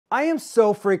I am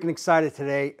so freaking excited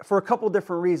today for a couple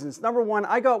different reasons. Number one,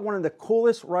 I got one of the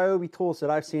coolest Ryobi tools that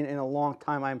I've seen in a long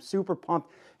time. I'm super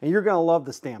pumped and you're gonna love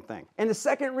this damn thing. And the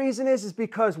second reason is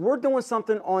because we're doing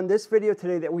something on this video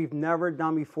today that we've never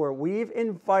done before. We've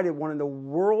invited one of the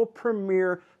world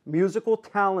premier musical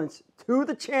talents to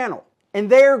the channel and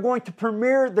they are going to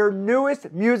premiere their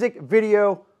newest music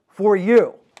video for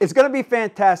you. It's gonna be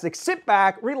fantastic. Sit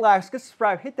back, relax, get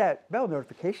subscribed, hit that bell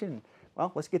notification. Well,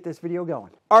 let's get this video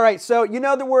going. All right, so you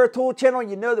know that we're a tool channel.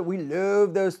 You know that we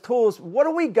love those tools. What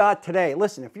do we got today?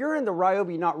 Listen, if you're in the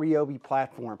Ryobi, not Ryobi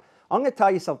platform, I'm going to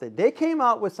tell you something. They came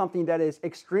out with something that is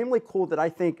extremely cool that I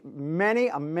think many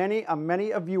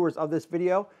of viewers of this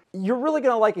video, you're really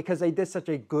going to like it because they did such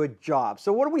a good job.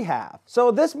 So what do we have?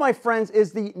 So this, my friends,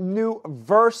 is the new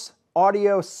Verse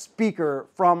audio speaker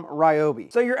from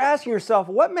Ryobi. So you're asking yourself,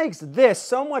 what makes this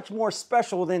so much more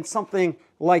special than something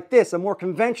like this, a more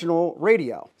conventional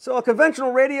radio? So a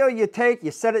conventional radio you take,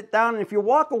 you set it down, and if you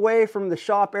walk away from the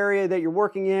shop area that you're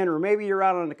working in, or maybe you're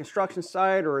out on the construction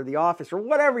site or the office or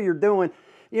whatever you're doing,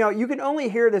 you know, you can only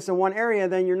hear this in one area,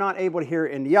 then you're not able to hear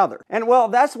it in the other. And well,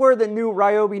 that's where the new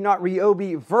Ryobi, not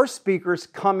Ryobi Verse speakers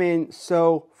come in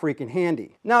so freaking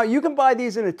handy. Now, you can buy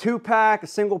these in a 2-pack, a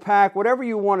single pack, whatever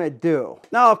you want to do.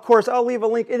 Now, of course, I'll leave a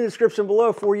link in the description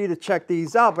below for you to check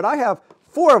these out, but I have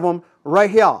 4 of them right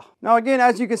here. Now, again,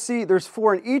 as you can see, there's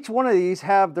 4, and each one of these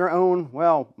have their own,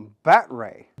 well,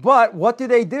 battery. But what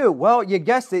do? Well, you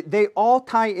guessed it, they all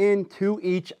tie into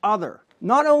each other.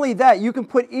 Not only that, you can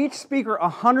put each speaker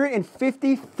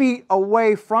 150 feet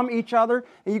away from each other,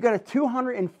 and you got a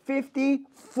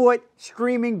 250-foot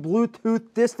streaming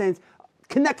Bluetooth distance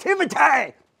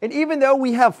connectivity. And even though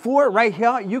we have 4 right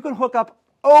here, you can hook up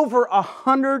over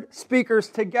 100 speakers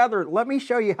together. Let me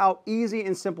show you how easy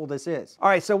and simple this is. All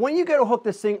right, so when you go to hook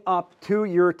this thing up to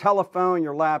your telephone,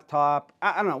 your laptop,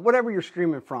 I don't know, whatever you're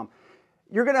streaming from,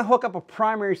 you're going to hook up a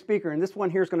primary speaker, and this one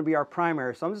here is going to be our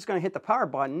primary. So I'm just going to hit the power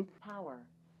button. Power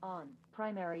on,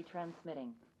 primary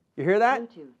transmitting. You hear that?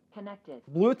 Bluetooth connected.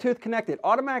 Bluetooth connected.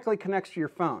 Automatically connects to your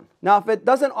phone. Now, if it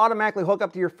doesn't automatically hook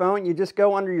up to your phone, you just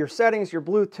go under your settings, your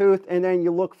Bluetooth, and then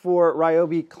you look for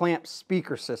Ryobi clamp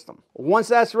speaker system. Once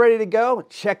that's ready to go,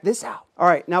 check this out. All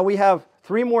right, now we have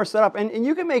 3 more set up, and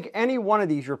you can make any one of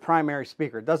these your primary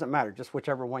speaker. It doesn't matter, just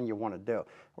whichever one you want to do.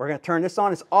 We're going to turn this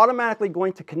on. It's automatically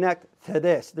going to connect to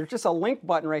this. There's just a link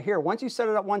button right here. Once you set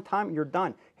it up one time, you're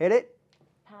done. Hit it.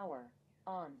 Power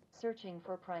on, searching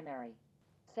for primary.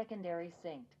 Secondary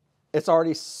synced. It's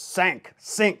already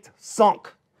synced,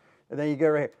 sunk. And then you go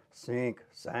right here, sync,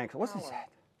 sank. What's this at?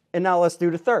 And now let's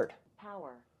do the third.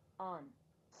 Power on,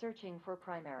 searching for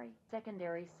primary.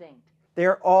 Secondary synced.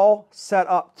 They're all set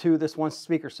up to this one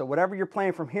speaker. So whatever you're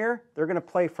playing from here, they're going to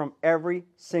play from every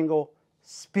single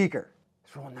speaker.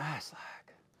 It's real nice.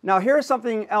 Now here's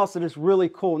something else that is really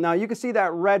cool. Now you can see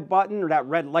that red button or that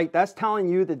red light. That's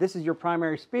telling you that this is your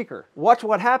primary speaker. Watch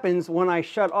what happens when I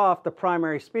shut off the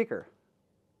primary speaker.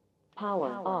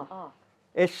 Power off.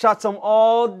 It shuts them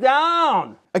all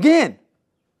down. Again.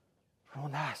 Real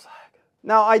nice.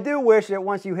 Now I do wish that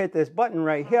once you hit this button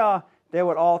right here, they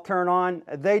would all turn on.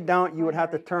 They don't. You would have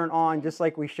to turn on just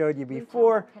like we showed you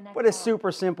before. But it's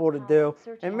super simple to do.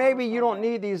 And maybe you don't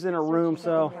need these in a room,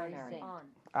 so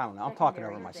I don't know. I'm talking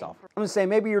over myself. I'm going to say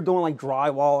maybe you're doing like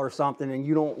drywall or something and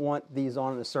you don't want these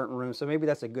on in a certain room. So maybe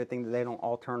that's a good thing that they don't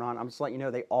all turn on. I'm just letting you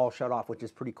know they all shut off, which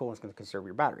is pretty cool. It's going to conserve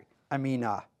your battery.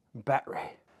 Battery.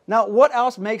 Now, what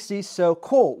else makes these so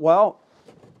cool? Well,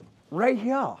 right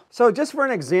here. So just for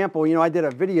an example, you know, I did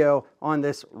a video on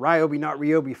this Ryobi, not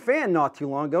Ryobi fan not too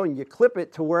long ago, and you clip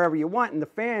it to wherever you want, and the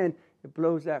fan, it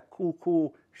blows that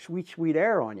cool, sweet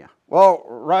air on you. Well,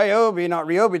 Ryobi, not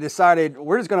Ryobi, decided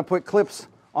we're just going to put clips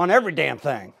on every damn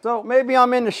thing. So maybe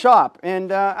I'm in the shop,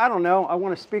 and I don't know, I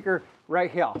want a speaker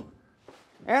right here.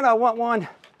 And I want one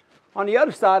on the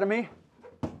other side of me,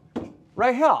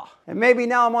 right here. And maybe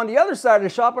now I'm on the other side of the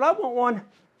shop, but I want one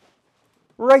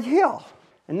right here.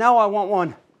 And now I want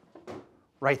one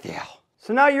right there.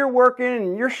 So now you're working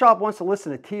and your shop wants to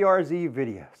listen to TRZ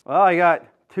videos. Well, I got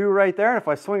 2 right there. And if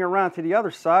I swing around to the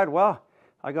other side, well,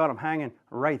 I got them hanging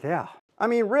right there. I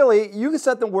mean, really, you can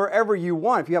set them wherever you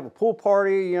want. If you have a pool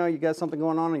party, you know, you got something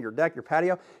going on your deck, your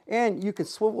patio, and you can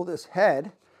swivel this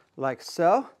head like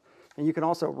so. And you can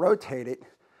also rotate it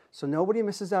so nobody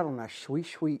misses out on that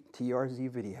sweet TRZ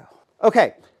video.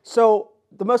 Okay, so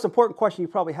the most important question you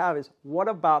probably have is, what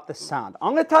about the sound?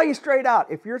 I'm going to tell you straight out,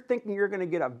 if you're thinking you're going to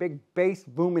get a big bass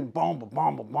booming boom, boom,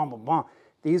 boom, boom, boom, boom,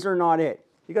 these are not it.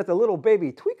 You got the little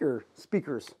baby tweaker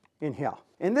speakers in here.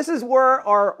 And this is where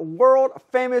our world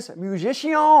famous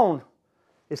musician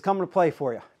is coming to play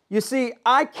for you. You see,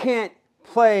 I can't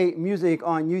play music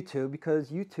on YouTube because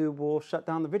YouTube will shut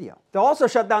down the video. They'll also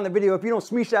shut down the video if you don't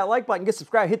smash that like button, get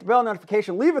subscribed, hit the bell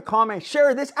notification, leave a comment,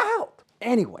 share this out.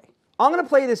 Anyway, I'm gonna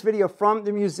play this video from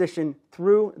the musician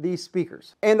through these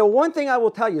speakers. And the one thing I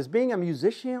will tell you is, being a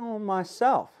musician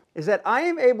myself, is that I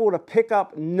am able to pick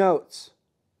up notes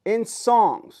in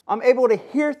songs. I'm able to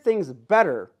hear things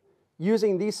better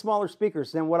using these smaller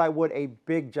speakers than what I would a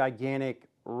big, gigantic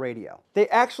radio. They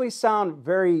actually sound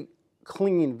very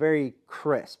clean, very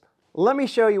crisp. Let me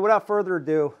show you, without further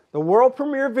ado, the world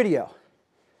premiere video.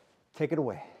 Take it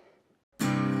away.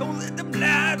 Don't let them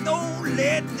lie, don't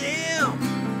let them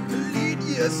lead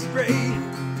you astray.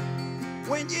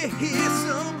 When you hear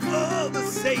some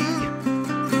others say,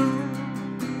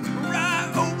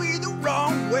 Ryobi the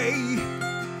wrong way.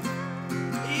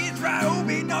 It's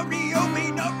Ryobi, not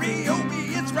Ryobi, not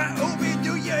Ryobi. It's Ryobi,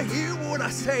 do you hear what I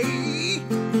say?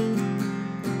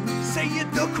 Say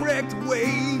it the correct way.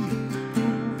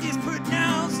 It's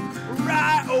pronounced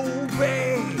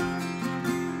Ryobi.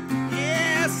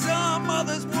 Yeah, some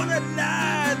others wanna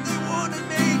lie, they wanna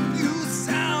make you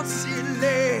sound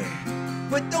silly,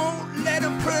 but don't let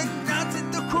them pronounce it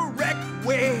the correct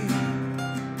way.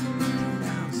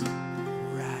 Pronounced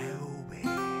Ryobi.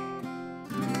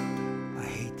 I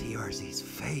hate TRZ's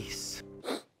face.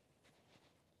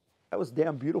 That was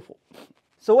damn beautiful.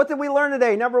 So what did we learn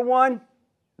today? Number one,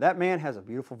 that man has a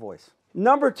beautiful voice.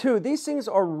 Number two, these things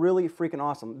are really freaking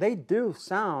awesome. They do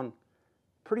sound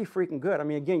pretty freaking good. I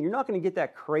mean, again, you're not going to get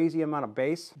that crazy amount of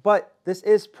bass, but this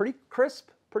is pretty crisp,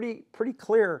 pretty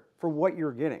clear for what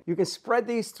you're getting. You can spread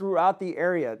these throughout the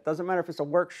area. It doesn't matter if it's a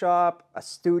workshop, a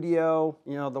studio,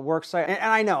 you know, the work site. And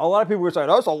I know a lot of people would say,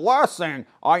 that's the last thing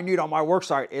I need on my work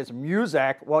site is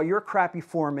music. Well, you're a crappy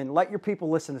foreman. Let your people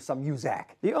listen to some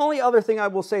music. The only other thing I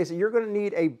will say is that you're going to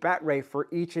need a bat rate for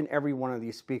each and every one of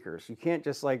these speakers. You can't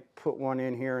just like put one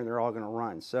in here and they're all going to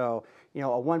run. So, you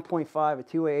know, a 1.5, a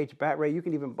 2AH bat rate, you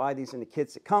can even buy these in the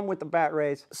kits that come with the bat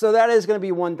rates. So that is going to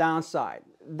be one downside.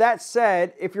 That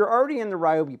said, if you're already in the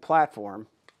Ryobi platform,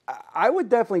 I would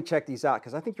definitely check these out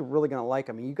because I think you're really going to like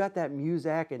them. I mean, you got that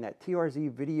music and that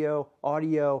TRZ video,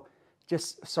 audio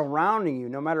just surrounding you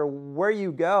no matter where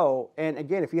you go. And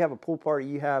again, if you have a pool party,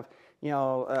 you have, you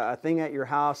know, a thing at your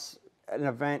house, an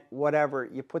event, whatever,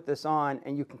 you put this on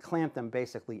and you can clamp them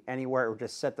basically anywhere or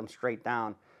just set them straight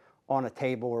down on a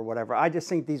table or whatever. I just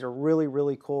think these are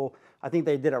really cool. I think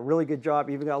they did a really good job.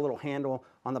 You even got a little handle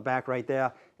on the back right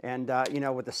there. And, you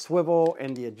know, with the swivel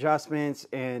and the adjustments,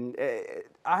 and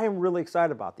I am really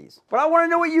excited about these. But I want to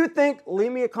know what you think.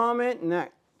 Leave me a comment in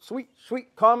that sweet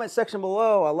comment section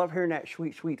below. I love hearing that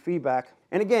sweet feedback.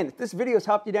 And again, if this video has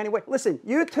helped you in any way, listen,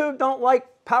 YouTube don't like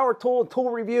power tool and tool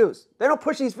reviews. They don't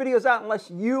push these videos out unless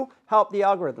you help the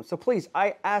algorithm. So please,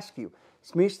 I ask you,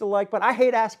 smash the like button. I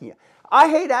hate asking you. I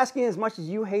hate asking as much as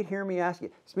you hate hearing me ask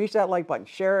you. Smash that like button,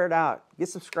 share it out, get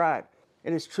subscribed.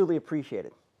 It is truly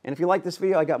appreciated. And if you like this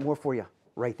video, I got more for you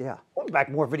right there. We'll be back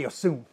with more videos soon.